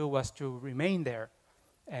thing to do was to remain there.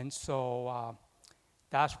 And so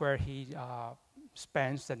that's where he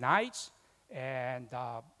spends the nights, and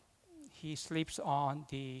he sleeps on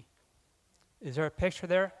the, is there a picture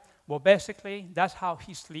there? Well, basically, that's how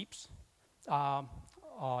he sleeps, on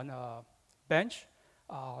a bench.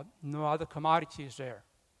 No other commodities there.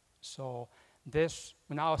 So this,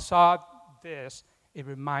 when I saw this, it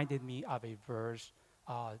reminded me of a verse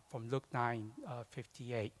from Luke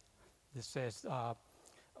 9:58. This says,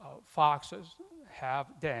 foxes have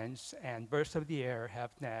dens and birds of the air have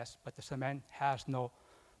nests, but the Son of Man has no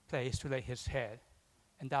place to lay his head.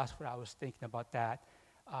 And that's what I was thinking about that.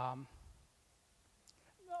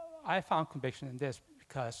 I found conviction in this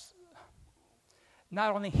because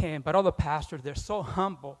not only him, but all the pastors, they're so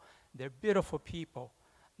humble. They're beautiful people.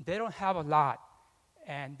 They don't have a lot,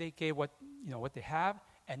 and they gave what they have,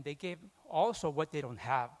 and they gave also what they don't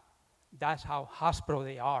have. That's how hospitable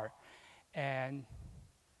they are. And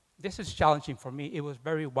this is challenging for me. It was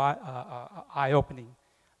very eye-opening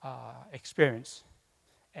experience,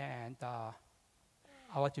 and I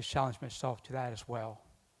like to challenge myself to that as well.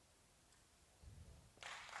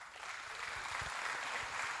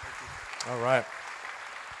 All right.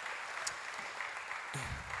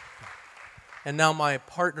 And now my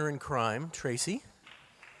partner in crime, Tracy.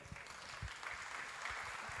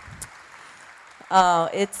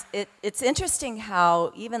 It's interesting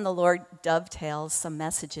how even the Lord dovetails some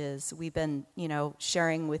messages we've been,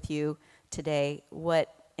 sharing with you today,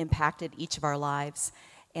 what impacted each of our lives.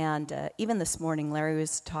 And even this morning, Larry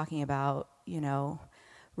was talking about,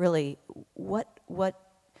 really what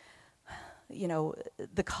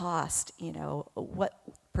the cost, what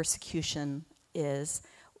persecution is.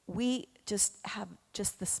 We just have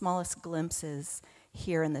just the smallest glimpses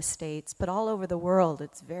here in the States, but all over the world,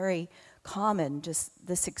 it's very common, just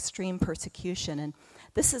this extreme persecution. And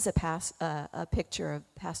this is a picture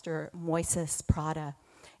of Pastor Moises Prada,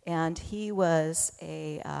 and he was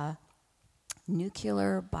a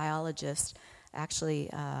nuclear biologist, actually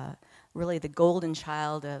really the golden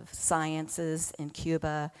child of sciences in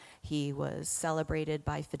Cuba. He was celebrated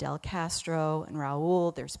by Fidel Castro and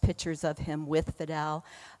Raul. There's pictures of him with Fidel.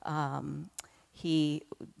 He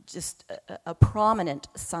just a prominent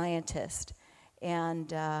scientist,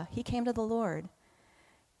 and he came to the Lord.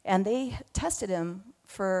 And they tested him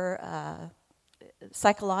for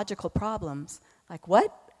psychological problems. Like,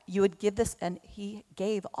 what? You would give this? And he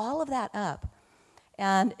gave all of that up.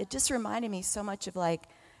 And it just reminded me so much of, like,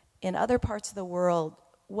 in other parts of the world,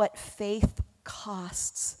 what faith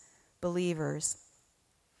costs believers.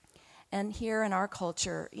 And here in our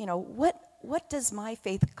culture, you know, what does my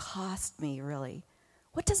faith cost me, really?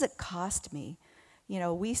 What does it cost me? You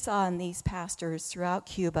know, we saw in these pastors throughout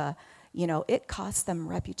Cuba, you know, it costs them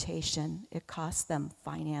reputation. It costs them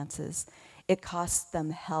finances. It costs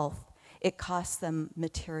them health. It costs them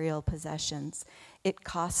material possessions. It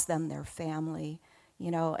costs them their family,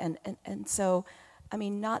 you know. And so, I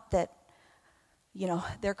mean, not that, you know,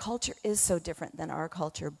 their culture is so different than our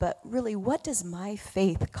culture, but really, what does my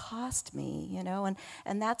faith cost me, you know?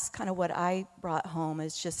 And that's kind of what I brought home,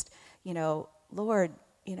 is just, you know, Lord,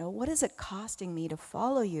 you know, what is it costing me to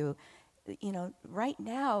follow you? You know, right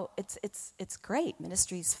now, it's great.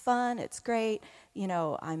 Ministry's fun. It's great. You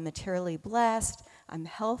know, I'm materially blessed. I'm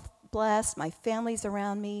health blessed. My family's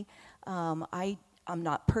around me. I'm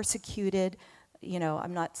not persecuted. You know,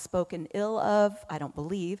 I'm not spoken ill of, I don't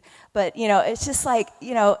believe. But, you know, it's just like,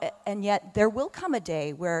 you know, and yet there will come a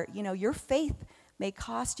day where, you know, your faith may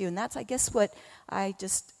cost you. And that's, I guess, what I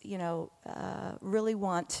just, you know, really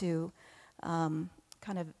want to kind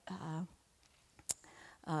of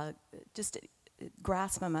just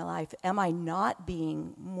grasp in my life. Am I not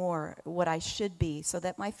being more what I should be, so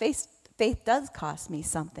that my faith does cost me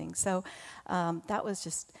something? So that was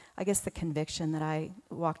just, I guess, the conviction that I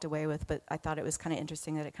walked away with. But I thought it was kind of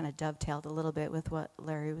interesting that it kind of dovetailed a little bit with what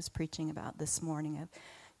Larry was preaching about this morning. Of,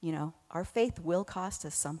 you know, our faith will cost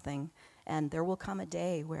us something, and there will come a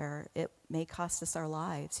day where it may cost us our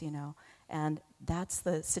lives, you know. And that's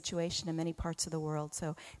the situation in many parts of the world.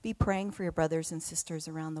 So be praying for your brothers and sisters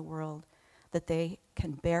around the world, that they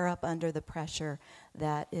can bear up under the pressure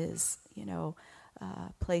that is, you know,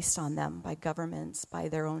 placed on them by governments, by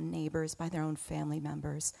their own neighbors, by their own family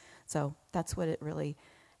members. So that's what it really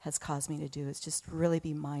has caused me to do, is just really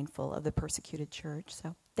be mindful of the persecuted church.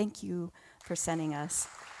 So thank you for sending us.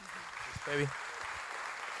 Thanks,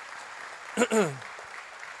 baby.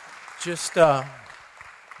 Just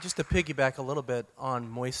to piggyback a little bit on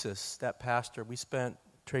Moises, that pastor, we spent,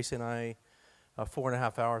 Tracy and I,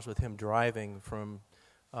 4.5 hours with him driving from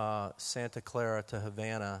Santa Clara to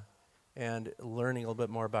Havana and learning a little bit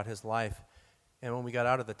more about his life. And when we got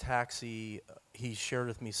out of the taxi, he shared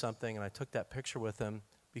with me something, and I took that picture with him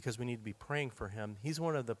because we need to be praying for him. He's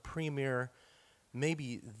one of the premier,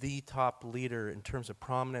 maybe the top leader in terms of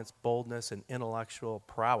prominence, boldness, and intellectual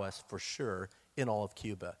prowess, for sure, in all of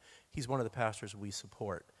Cuba. He's one of the pastors we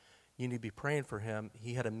support. You need to be praying for him.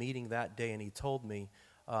 He had a meeting that day, and he told me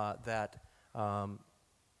that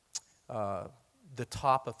the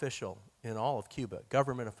top official in all of Cuba,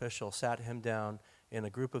 government official, sat him down, and a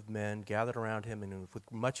group of men gathered around him and with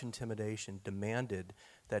much intimidation demanded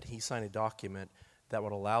that he sign a document that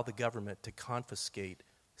would allow the government to confiscate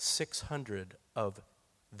 600 of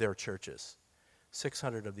their churches,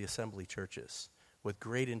 600 of the assembly churches, with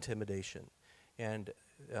great intimidation. And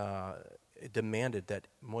it demanded that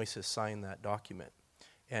Moises sign that document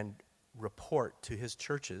and report to his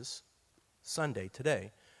churches Sunday,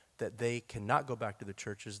 today, that they cannot go back to the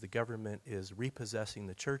churches. The government is repossessing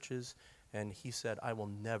the churches. And he said, I will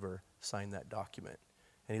never sign that document.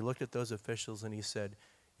 And he looked at those officials and he said,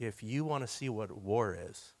 if you want to see what war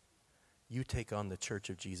is, you take on the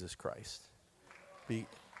Church of Jesus Christ. The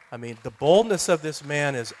boldness of this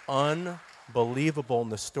man is unbelievable,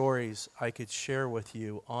 and the stories I could share with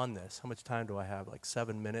you on this. How much time do I have? Like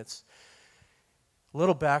 7 minutes. A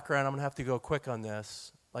little background, I'm going to have to go quick on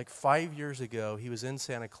this. Like 5 years ago, he was in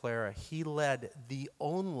Santa Clara. He led the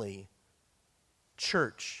only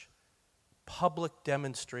church public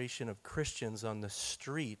demonstration of Christians on the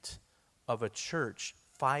street of a church,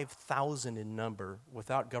 5,000 in number,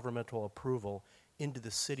 without governmental approval, into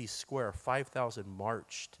the city square. 5,000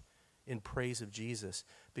 marched in praise of Jesus,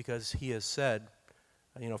 because he has said,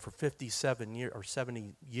 you know, for 57 years or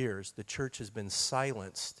 70 years, the church has been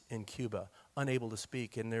silenced in Cuba, unable to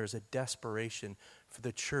speak, and there's a desperation for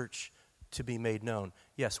the church to be made known.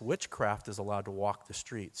 Yes, witchcraft is allowed to walk the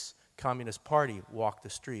streets. Communist Party walked the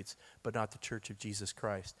streets, but not the Church of Jesus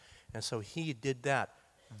Christ. And so he did that.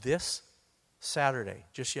 This Saturday,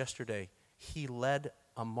 just yesterday, he led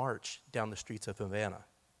a march down the streets of Havana.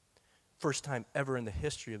 First time ever in the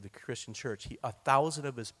history of the Christian church. 1,000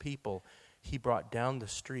 of his people he brought down the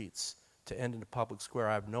streets to end in the public square.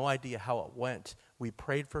 I have no idea how it went. We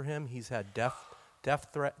prayed for him. He's had death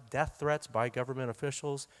threats by government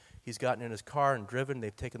officials. He's gotten in his car and driven.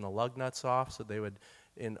 They've taken the lug nuts off so they would.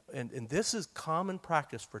 And this is common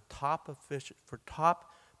practice for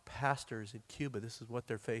top pastors in Cuba. This is what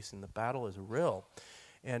they're facing. The battle is real.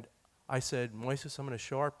 And I said, Moises, I'm going to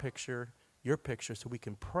show your picture, so we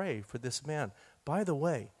can pray for this man. By the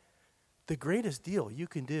way, the greatest deal you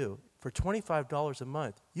can do for $25 a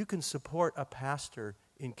month, you can support a pastor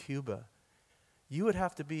in Cuba. You would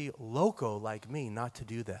have to be loco like me not to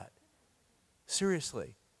do that.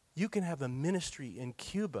 Seriously, you can have a ministry in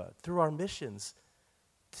Cuba through our missions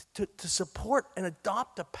to support and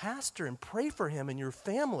adopt a pastor and pray for him and your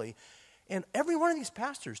family. And every one of these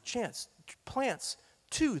pastors plants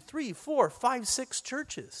 2, 3, 4, 5, 6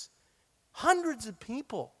 churches. Hundreds of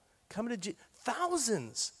people coming to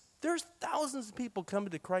thousands. There's thousands of people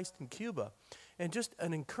coming to Christ in Cuba. And just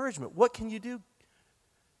an encouragement. What can you do?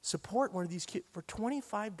 Support one of these kids for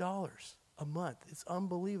 $25 a month. It's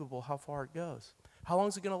unbelievable how far it goes. How long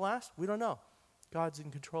is it going to last? We don't know. God's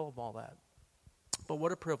in control of all that. But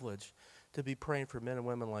what a privilege to be praying for men and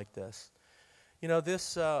women like this. You know,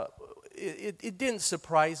 this, it didn't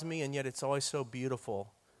surprise me, and yet it's always so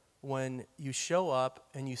beautiful when you show up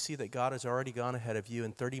and you see that God has already gone ahead of you,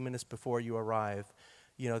 and 30 minutes before you arrive,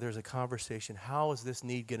 you know, there's a conversation. How is this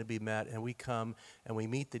need going to be met? And we come and we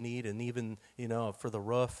meet the need, and even, you know, for the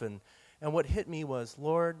roof. And what hit me was,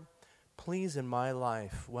 Lord, please, in my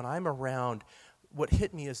life, when I'm around, what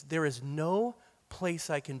hit me is there is no place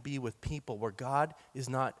I can be with people where God is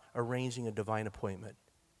not arranging a divine appointment.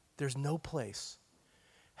 There's no place.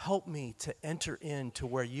 Help me to enter into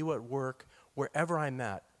where you at work, wherever I'm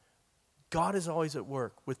at. God is always at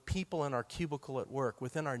work with people in our cubicle at work,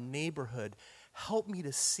 within our neighborhood. Help me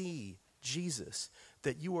to see, Jesus,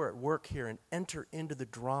 that you are at work here, and enter into the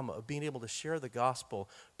drama of being able to share the gospel,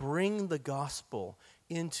 bring the gospel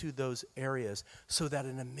into those areas so that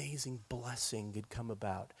an amazing blessing could come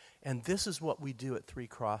about. And this is what we do at Three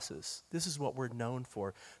Crosses. This is what we're known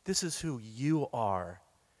for. This is who you are.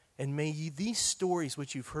 And may these stories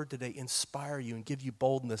which you've heard today inspire you and give you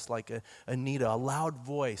boldness like Anita, a loud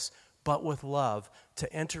voice, but with love,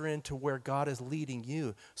 to enter into where God is leading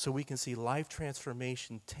you so we can see life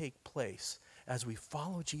transformation take place as we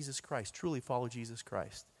follow Jesus Christ, truly follow Jesus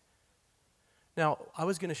Christ. Now, I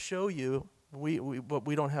was going to show you, but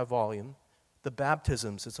we don't have volume, the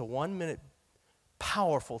baptisms. It's a 1-minute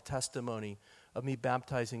powerful testimony of me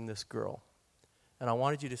baptizing this girl. And I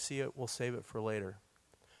wanted you to see it. We'll save it for later.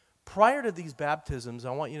 Prior to these baptisms,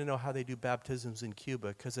 I want you to know how they do baptisms in Cuba,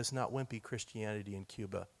 because it's not wimpy Christianity in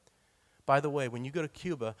Cuba. By the way, when you go to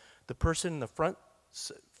Cuba, the person in the front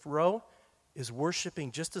row is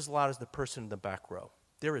worshiping just as loud as the person in the back row.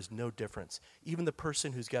 There is no difference. Even the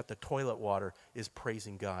person who's got the toilet water is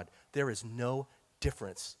praising God. There is no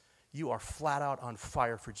difference. You are flat out on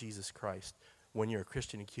fire for Jesus Christ when you're a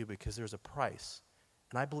Christian in Cuba, because there's a price.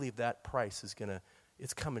 And I believe that price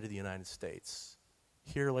it's coming to the United States.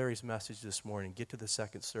 Hear Larry's message this morning. Get to the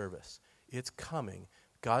second service. It's coming.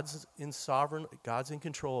 God's in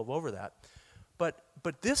control over that.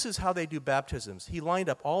 But this is how they do baptisms. He lined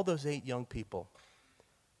up all those 8 young people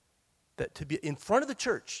that to be in front of the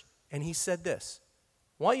church, and he said this.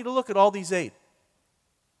 I want you to look at all these 8.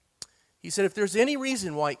 He said, if there's any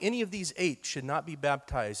reason why any of these 8 should not be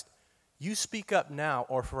baptized, you speak up now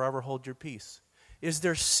or forever hold your peace. Is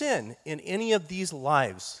there sin in any of these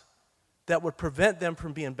lives that would prevent them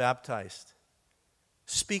from being baptized?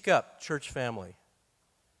 Speak up, church family.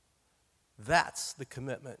 That's the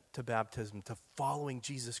commitment to baptism, to following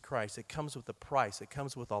Jesus Christ. It comes with a price. It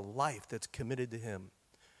comes with a life that's committed to him.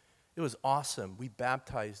 It was awesome. We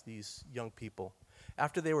baptized these young people.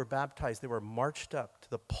 After they were baptized, they were marched up to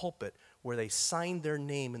the pulpit where they signed their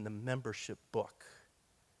name in the membership book.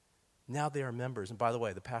 Now they are members. And by the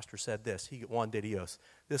way, the pastor said this. Juan de Dios.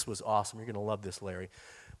 This was awesome. You're going to love this, Larry.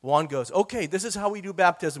 Juan goes, okay, this is how we do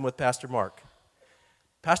baptism with Pastor Mark.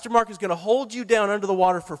 Pastor Mark is going to hold you down under the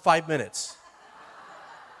water for 5 minutes.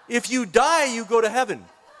 If you die, you go to heaven.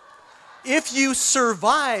 If you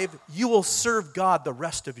survive, you will serve God the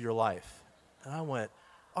rest of your life. And I went,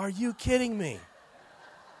 are you kidding me?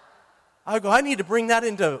 I need to bring that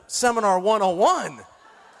into Seminar 101.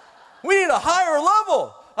 We need a higher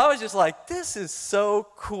level. I was just like, this is so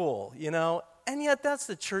cool, you know? And yet that's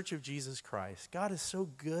the church of Jesus Christ. God is so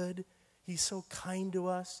good. He's so kind to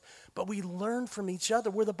us. But we learn from each other.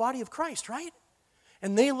 We're the body of Christ, right?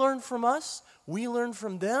 And they learn from us. We learn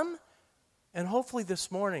from them. And hopefully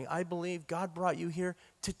this morning, I believe God brought you here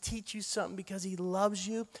to teach you something because he loves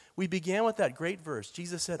you. We began with that great verse.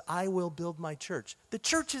 Jesus said, I will build my church. The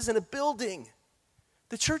church isn't a building.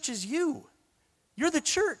 The church is you. You're the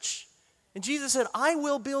church. And Jesus said, I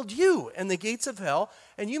will build you and the gates of hell.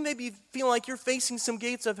 And you may be feeling like you're facing some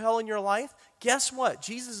gates of hell in your life. Guess what?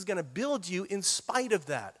 Jesus is going to build you in spite of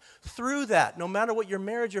that, through that, no matter what your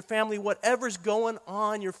marriage, your family, whatever's going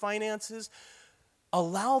on, your finances.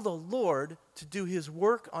 Allow the Lord to do his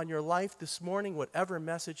work on your life this morning, whatever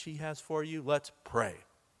message he has for you. Let's pray.